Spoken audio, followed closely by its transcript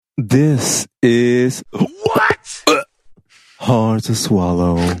This is What? hard to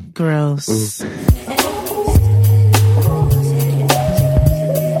swallow. Gross.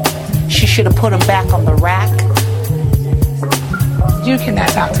 She should have put him back on the rack. You cannot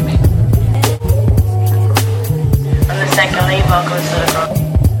talk to me. I'm the second lead vocalist of the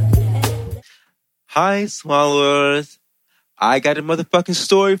group. Hi, swallowers. I got a motherfucking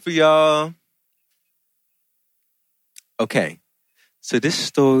story for y'all. Okay, so this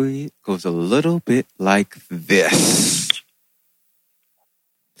story goes a little bit like this.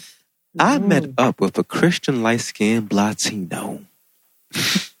 I met up with a Christian light-skinned Latino.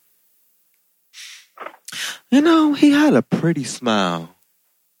 You know, he had a pretty smile.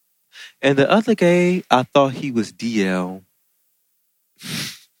 And the other gay, I thought he was DL.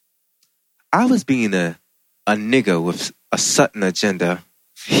 I was being a nigga with a sudden agenda,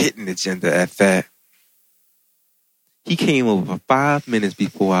 hidden agenda at that. He came over 5 minutes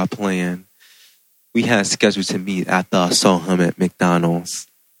before our plan. We had scheduled to meet after I saw him at McDonald's.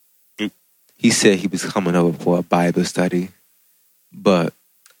 He said he was coming over for a Bible study, but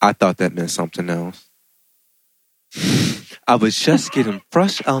I thought that meant something else. I was just getting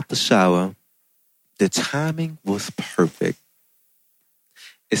fresh out the shower. The timing was perfect.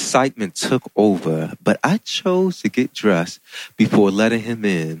 Excitement took over, but I chose to get dressed before letting him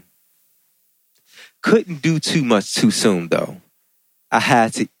in. Couldn't do too much too soon, though. I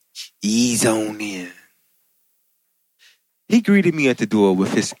had to ease on in. He greeted me at the door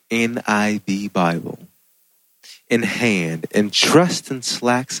with his NIV Bible in hand and dressed in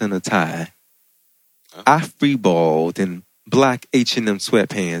slacks and a tie. I freeballed in black H&M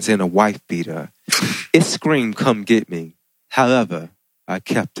sweatpants and a wife beater. It screamed, "Come get me." However, I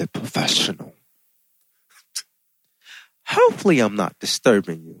kept it professional. "Hopefully I'm not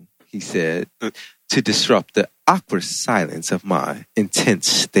disturbing you," he said, to disrupt the awkward silence of my intense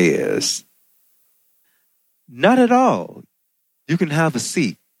stares. "Not at all. You can have a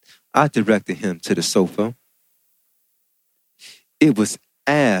seat." I directed him to the sofa. It was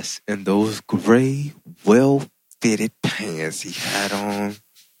ass in those gray, well-fitted pants he had on.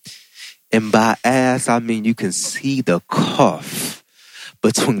 And by ass, I mean you can see the cuff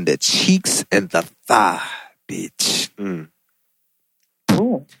between the cheeks and the thigh, bitch.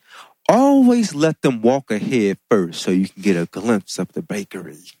 Ooh. Always let them walk ahead first so you can get a glimpse of the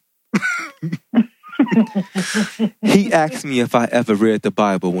bakery. He asked me if I ever read the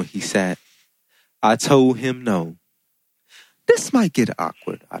Bible when he sat. I told him no. This might get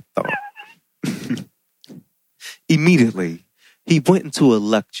awkward, I thought. Immediately, he went into a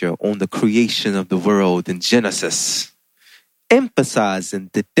lecture on the creation of the world in Genesis, emphasizing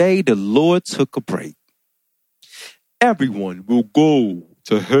the day the Lord took a break. Everyone will go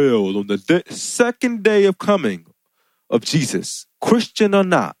to hell on the second day of coming of Jesus, Christian or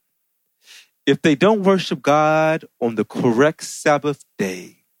not, if they don't worship God on the correct Sabbath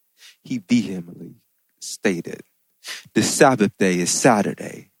day. He vehemently stated, the Sabbath day is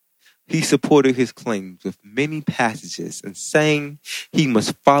Saturday. He supported his claims with many passages and saying he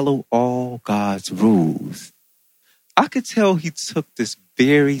must follow all God's rules. I could tell he took this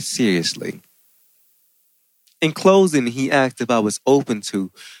very seriously. In closing, he asked if I was open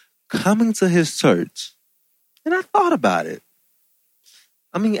to coming to his church, and I thought about it.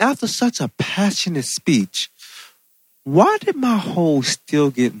 I mean, after such a passionate speech, why did my hole still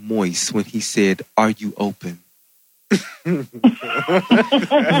get moist when he said, "Are you open?" Why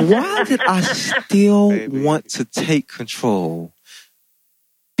did I still want to take control?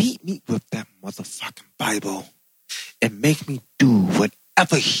 Beat me with that motherfucking Bible and make me do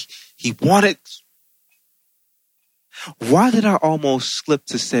whatever he wanted. Why did I almost slip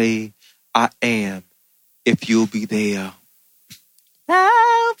to say, "I am, if you'll be there"?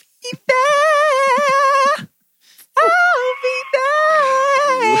 I'll be there. I'll be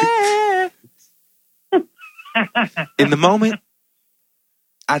there. In the moment,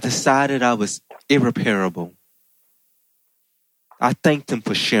 I decided I was irreparable. I thanked him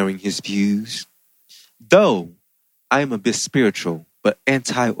for sharing his views. Though I am a bit spiritual, but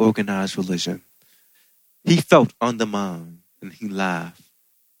anti-organized religion, he felt undermined and he laughed.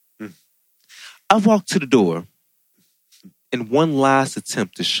 I walked to the door in one last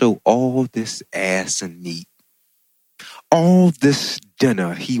attempt to show all this ass and meat, all this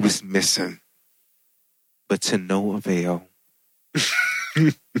dinner he was missing, but to no avail.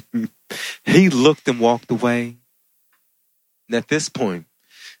 He looked and walked away. And at this point,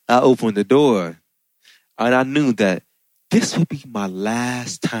 I opened the door and I knew that this would be my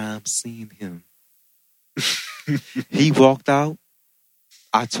last time seeing him. He walked out.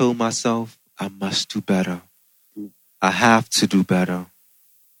 I told myself I must do better. I have to do better.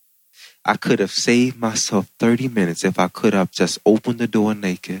 I could have saved myself 30 minutes if I could have just opened the door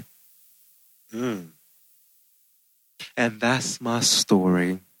naked. And that's my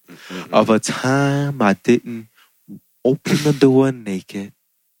story of a time I didn't open the door naked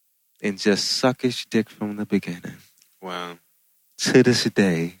and just suckish dick from the beginning. Wow. To this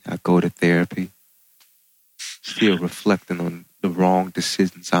day, I go to therapy, still reflecting on the wrong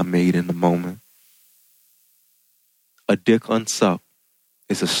decisions I made in the moment. A dick unsucked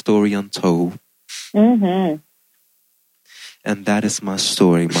is a story untold. Mm-hmm. And that is my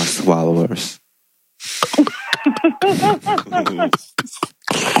story, my swallowers.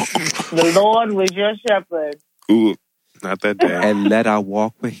 The Lord was your shepherd. Ooh, not that day. And let I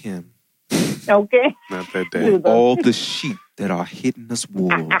walk with him. Okay. Not that day. All the sheep that are hidden as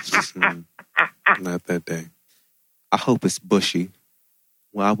wolves. Not that day. I hope it's bushy.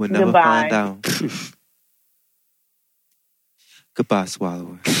 Well, I would never Goodbye. find out. Goodbye,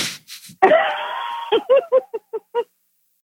 swallower.